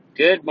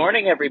Good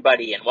morning,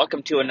 everybody, and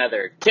welcome to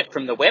another Tip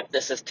from the Whip.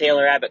 This is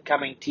Taylor Abbott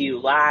coming to you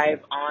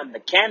live on the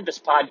Canvas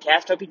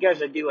podcast. Hope you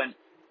guys are doing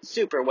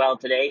super well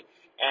today.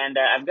 And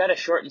I've got a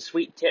short and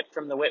sweet tip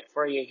from the whip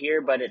for you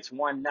here, but it's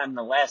one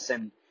nonetheless.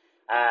 And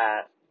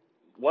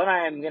what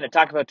I'm going to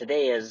talk about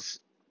today is,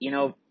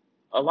 a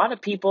lot of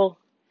people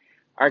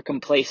are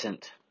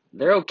complacent.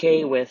 They're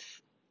okay with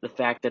the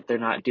fact that they're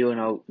not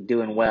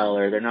doing well,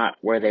 or they're not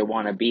where they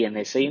want to be, and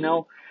they say,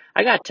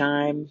 I got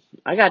time.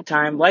 I got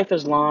time. Life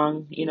is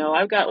long.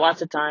 I've got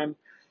lots of time.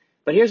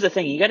 But here's the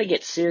thing, you got to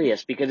get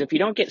serious, because if you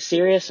don't get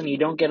serious and you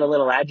don't get a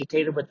little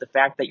agitated with the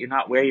fact that you're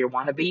not where you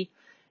want to be,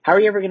 how are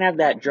you ever going to have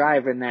that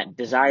drive and that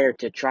desire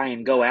to try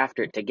and go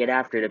after it, to get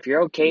after it? If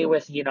you're okay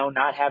with,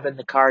 not having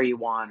the car you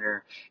want,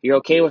 or you're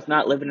okay with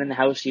not living in the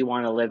house you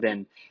want to live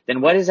in,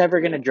 then what is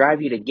ever going to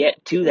drive you to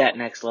get to that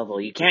next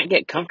level? You can't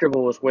get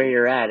comfortable with where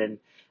you're at. And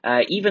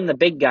even the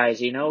big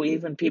guys,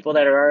 even people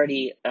that are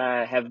already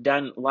have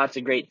done lots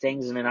of great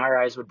things and in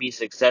our eyes would be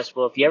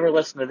successful, if you ever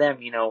listen to them,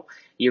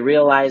 you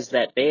realize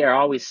that they are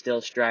always still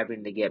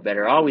striving to get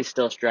better, always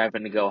still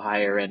striving to go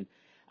higher. And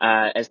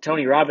as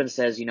Tony Robbins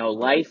says,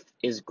 life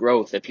is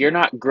growth. If you're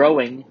not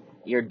growing,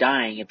 you're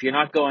dying. If you're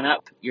not going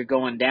up, you're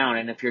going down.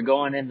 And if you're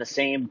going in the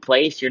same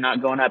place, you're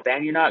not going up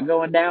and you're not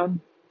going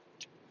down,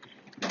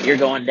 you're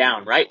going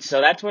down, right? So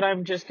that's what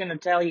I'm just going to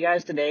tell you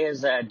guys today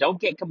is don't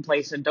get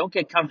complacent. Don't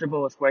get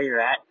comfortable with where you're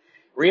at.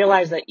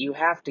 Realize that you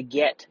have to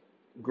get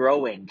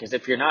growing, because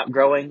if you're not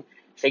growing,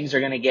 things are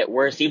going to get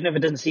worse. Even if it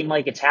doesn't seem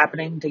like it's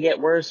happening to get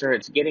worse or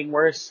it's getting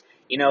worse,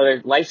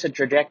 life's a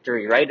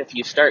trajectory, right? If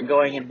you start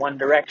going in one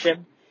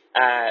direction,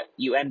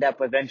 you end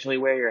up eventually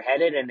where you're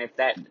headed. And if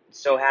that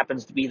so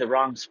happens to be the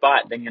wrong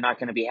spot, then you're not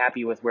going to be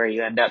happy with where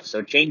you end up.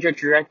 So change your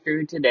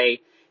trajectory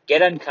today.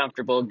 Get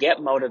uncomfortable,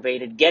 get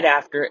motivated, get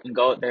after it, and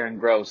go out there and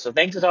grow. So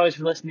thanks as always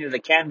for listening to the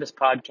Canvas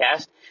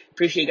podcast.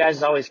 Appreciate you guys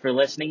as always for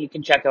listening. You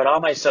can check out all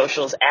my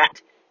socials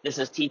at This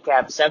is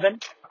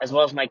TCAB7, as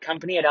well as my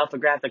company at Alpha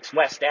Graphics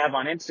West Ave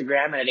on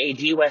Instagram and at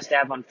AG West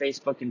Ave on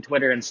Facebook and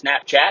Twitter and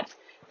Snapchat.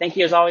 Thank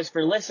you as always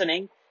for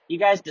listening. You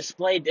guys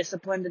display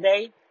discipline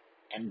today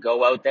and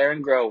go out there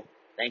and grow.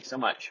 Thanks so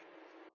much.